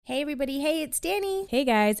Hey everybody, hey, it's Danny. Hey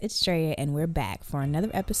guys, it's Drea, and we're back for another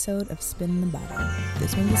episode of Spin the Bottle.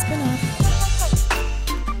 This one's a spin-off.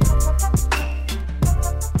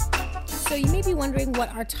 So you may be wondering what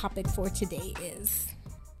our topic for today is.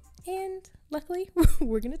 And luckily,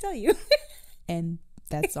 we're going to tell you. And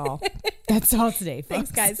that's all. That's all today,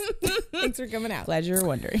 folks. Thanks, guys. Thanks for coming out. Glad you're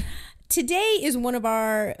wondering. Today is one of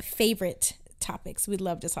our favorite topics. We'd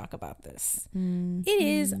love to talk about this. Mm-hmm. It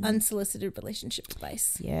is unsolicited relationship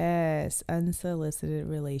advice. Yes, unsolicited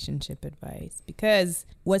relationship advice. Because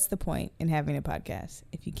what's the point in having a podcast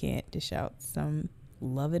if you can't dish out some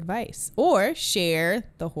love advice or share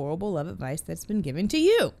the horrible love advice that's been given to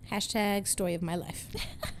you? Hashtag story of my life.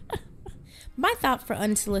 My thought for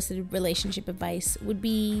unsolicited relationship advice would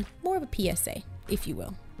be more of a PSA, if you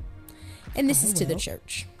will. And this is to the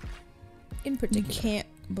church in particular. You can't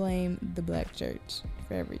blame the black church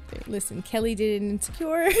for everything. Listen, Kelly did it in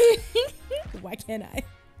Insecure. Why can't I?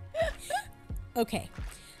 Okay,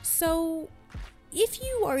 so if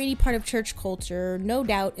you are any part of church culture, no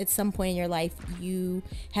doubt at some point in your life you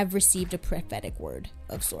have received a prophetic word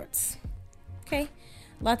of sorts. Okay,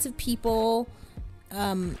 lots of people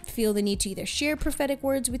feel the need to either share prophetic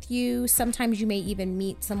words with you. Sometimes you may even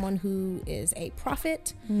meet someone who is a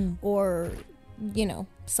prophet or, you know,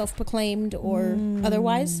 self-proclaimed or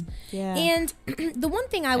otherwise. Yeah. And the one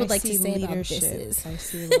thing I would like to say about this is, I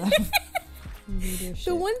see a lot of leadership.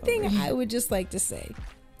 The one thing I would just like to say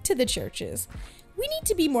to the churches, we need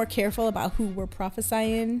to be more careful about who we're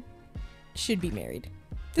prophesying should be married.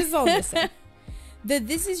 This is all I'm going to say.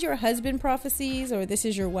 This is your husband prophecies or this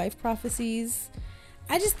is your wife prophecies.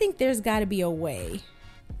 I just think there's got to be a way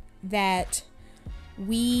that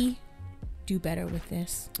we do better with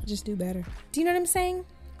this. Just do better. Do you know what I'm saying?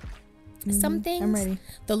 Mm-hmm. Some things I'm ready.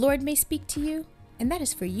 The Lord may speak to you, and that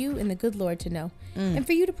is for you and the good Lord to know and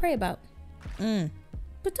for you to pray about.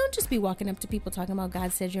 But don't just be walking up to people talking about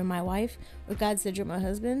God said you're my wife or God said you're my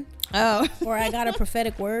husband. Oh. Or I got a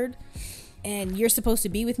prophetic word and you're supposed to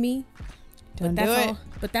be with me. Don't do it.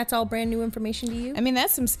 But that's all brand new information to you? I mean,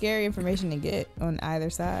 that's some scary information to get on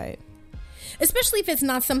either side. Especially if it's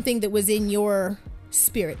not something that was in your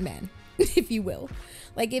spirit, man, if you will.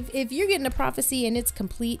 Like if you're getting a prophecy and it's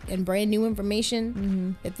complete and brand new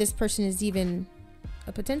information that this person is even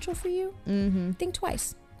a potential for you, think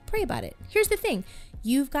twice. Pray about it. Here's the thing.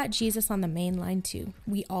 You've got Jesus on the main line too.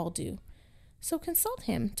 We all do. So consult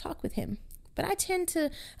him. Talk with him. But I'm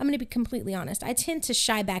going to be completely honest. I tend to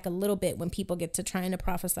shy back a little bit when people get to trying to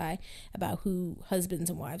prophesy about who husbands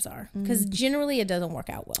and wives are. Because generally it doesn't work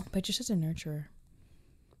out well. But you're just a nurturer.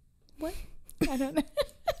 What? I don't know.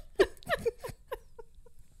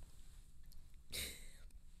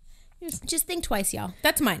 Just think twice, y'all.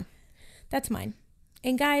 That's mine.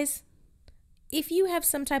 And guys, if you have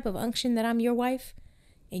some type of unction that I'm your wife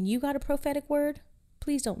and you got a prophetic word,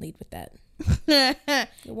 please don't lead with that. It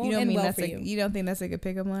won't end well for you. You don't think that's a good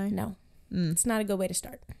pickup line? No. It's not a good way to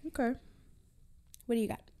start. Okay. What do you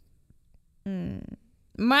got?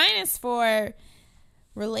 Mine is for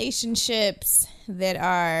relationships that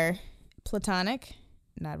are platonic,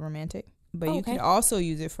 not romantic. But you can also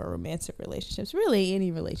use it for romantic relationships. Really,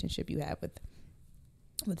 any relationship you have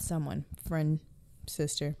with someone. Friend,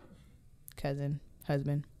 sister, cousin,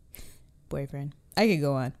 husband, boyfriend. I could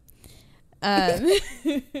go on.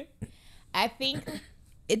 I think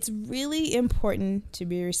it's really important to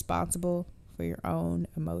be responsible for your own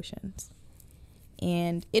emotions.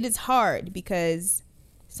 And it is hard because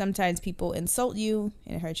sometimes people insult you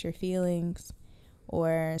and it hurts your feelings.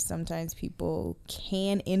 Or sometimes people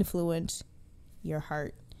can influence your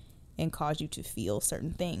heart and cause you to feel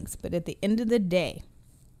certain things. But at the end of the day,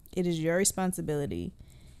 it is your responsibility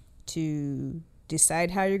to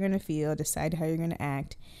decide how you're going to feel, decide how you're going to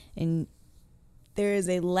act. And there is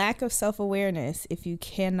a lack of self-awareness if you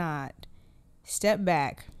cannot step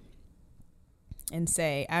back and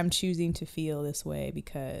say, I'm choosing to feel this way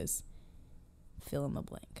because fill in the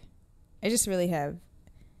blank. I just really have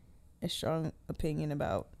a strong opinion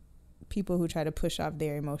about people who try to push off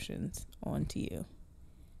their emotions onto you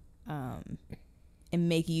and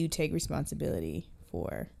make you take responsibility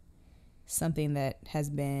for something that has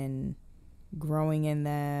been growing in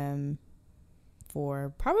them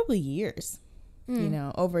for probably years, you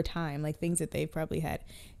know, over time, like things that they've probably had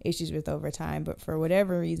issues with over time, but for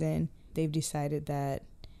whatever reason they've decided that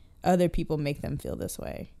other people make them feel this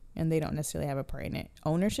way. And they don't necessarily have a part in it.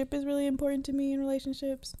 Ownership is really important to me in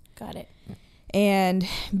relationships. Got it. And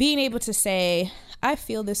being able to say, I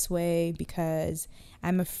feel this way because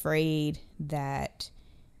I'm afraid that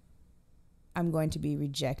I'm going to be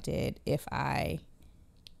rejected if I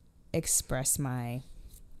express my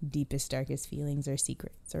deepest, darkest feelings or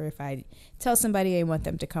secrets. Or if I tell somebody I want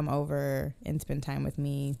them to come over and spend time with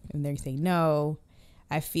me and they say no,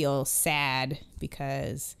 I feel sad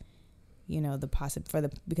because, you know,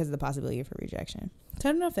 because of the possibility for rejection. So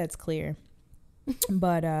I don't know if that's clear,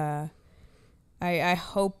 but I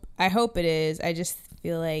hope it is. I just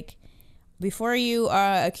feel like before you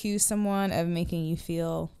accuse someone of making you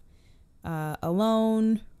feel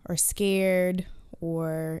alone or scared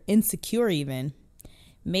or insecure even,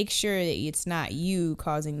 make sure that it's not you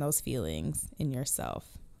causing those feelings in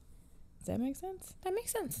yourself. Does that make sense? That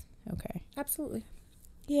makes sense. Okay. Absolutely.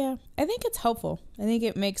 Yeah, I think it's helpful. I think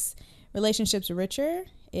it makes relationships richer.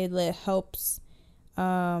 It helps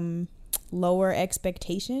lower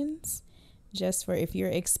expectations. Just for if you're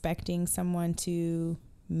expecting someone to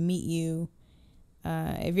meet you,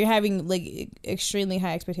 if you're having like extremely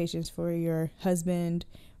high expectations for your husband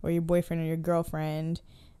or your boyfriend or your girlfriend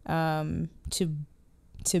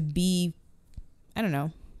to be, I don't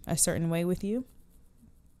know, a certain way with you,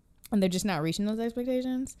 and they're just not reaching those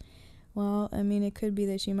expectations, well, I mean, it could be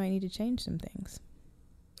that you might need to change some things.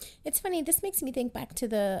 It's funny. This makes me think back to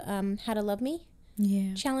the How to Love Me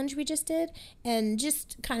challenge we just did, and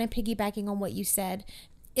just kind of piggybacking on what you said.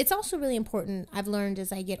 It's also really important, I've learned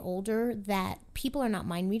as I get older, that people are not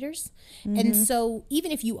mind readers. Mm-hmm. And so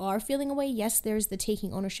even if you are feeling away, yes, there's the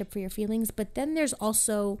taking ownership for your feelings, but then there's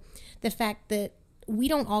also the fact that we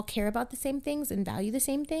don't all care about the same things and value the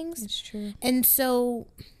same things. It's true. And so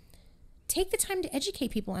take the time to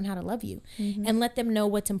educate people on how to love you, mm-hmm. and let them know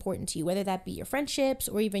what's important to you, whether that be your friendships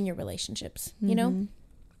or even your relationships. Mm-hmm. You know,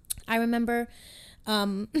 I remember,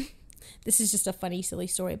 this is just a funny, silly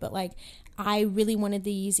story, but like I really wanted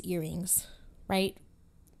these earrings, right?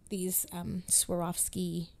 These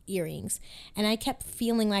Swarovski earrings. And I kept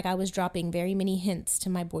feeling like I was dropping very many hints to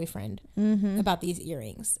my boyfriend about these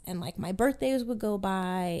earrings. And like my birthdays would go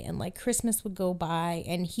by and like Christmas would go by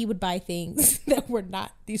and he would buy things that were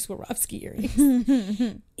not these Swarovski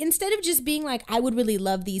earrings. Instead of just being like, I would really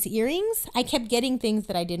love these earrings, I kept getting things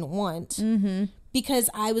that I didn't want. Because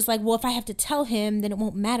I was like, well, if I have to tell him, then it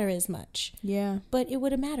won't matter as much. Yeah. But it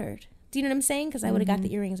would have mattered. Do you know what I'm saying? Because I would have got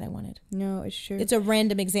the earrings I wanted. No, it's true. It's a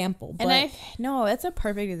random example. But no, that's a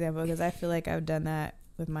perfect example because I feel like I've done that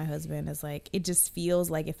with my husband. It's like, it just feels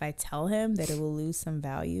like if I tell him that it will lose some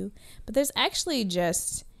value. But there's actually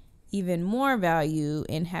just even more value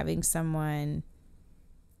in having someone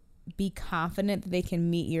be confident that they can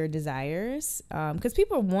meet your desires. Because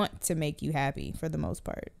people want to make you happy for the most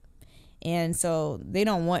part. And so they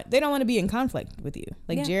don't want to be in conflict with you.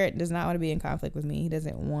 Like Jared does not want to be in conflict with me. He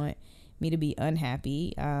doesn't want me to be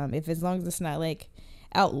unhappy. If as long as it's not like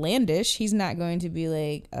outlandish, he's not going to be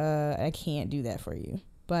like, I can't do that for you.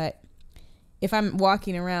 But if I'm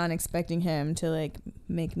walking around expecting him to like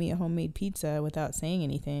make me a homemade pizza without saying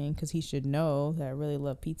anything, because he should know that I really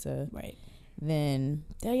love pizza, right? Then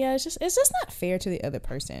it's just not fair to the other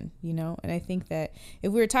person, you know. And I think that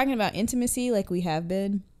if we were talking about intimacy, like we have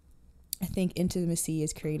been, I think intimacy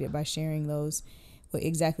is created by sharing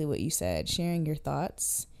exactly what you said, sharing your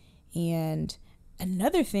thoughts. And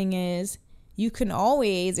another thing is, you can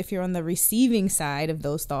always, if you're on the receiving side of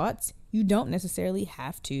those thoughts, you don't necessarily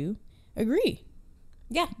have to agree.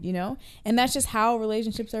 Yeah. You know? And that's just how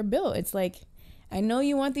relationships are built. It's like, I know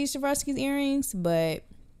you want these Swarovski earrings, but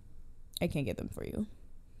I can't get them for you.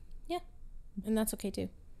 Yeah. And that's okay too.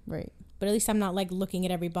 Right. But at least I'm not like looking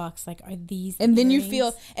at every box like, are these and then earrings? you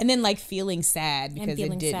feel, and then like feeling sad because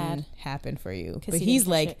it didn't happen for you. But he's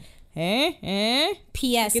like,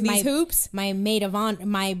 P.S. These hoops. My maid of honor,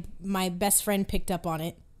 my best friend picked up on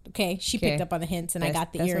it. Okay, she picked up on the hints, and I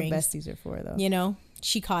got the earrings. That's what besties are for, though. You know,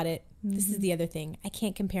 she caught it. Mm-hmm. This is the other thing. I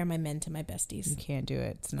can't compare my men to my besties. You can't do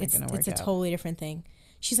it. It's not going to work out. It's a totally different thing.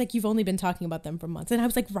 She's like, you've only been talking about them for months, and I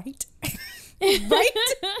was like, right, right.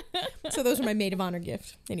 So those were my maid of honor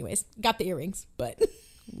gift. Anyways, got the earrings, but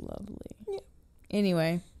lovely. Yeah.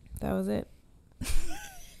 Anyway, that was it.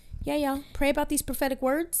 Yeah, y'all. Pray about these prophetic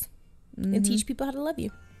words. And teach people how to love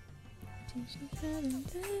you. I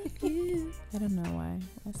don't know why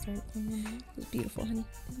I started singing that. It was beautiful, honey.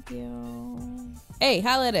 Thank you. Hey,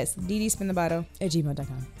 holla at us.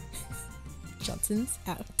 DDSpinthebottle@gmail.com. Johnson's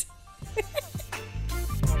out.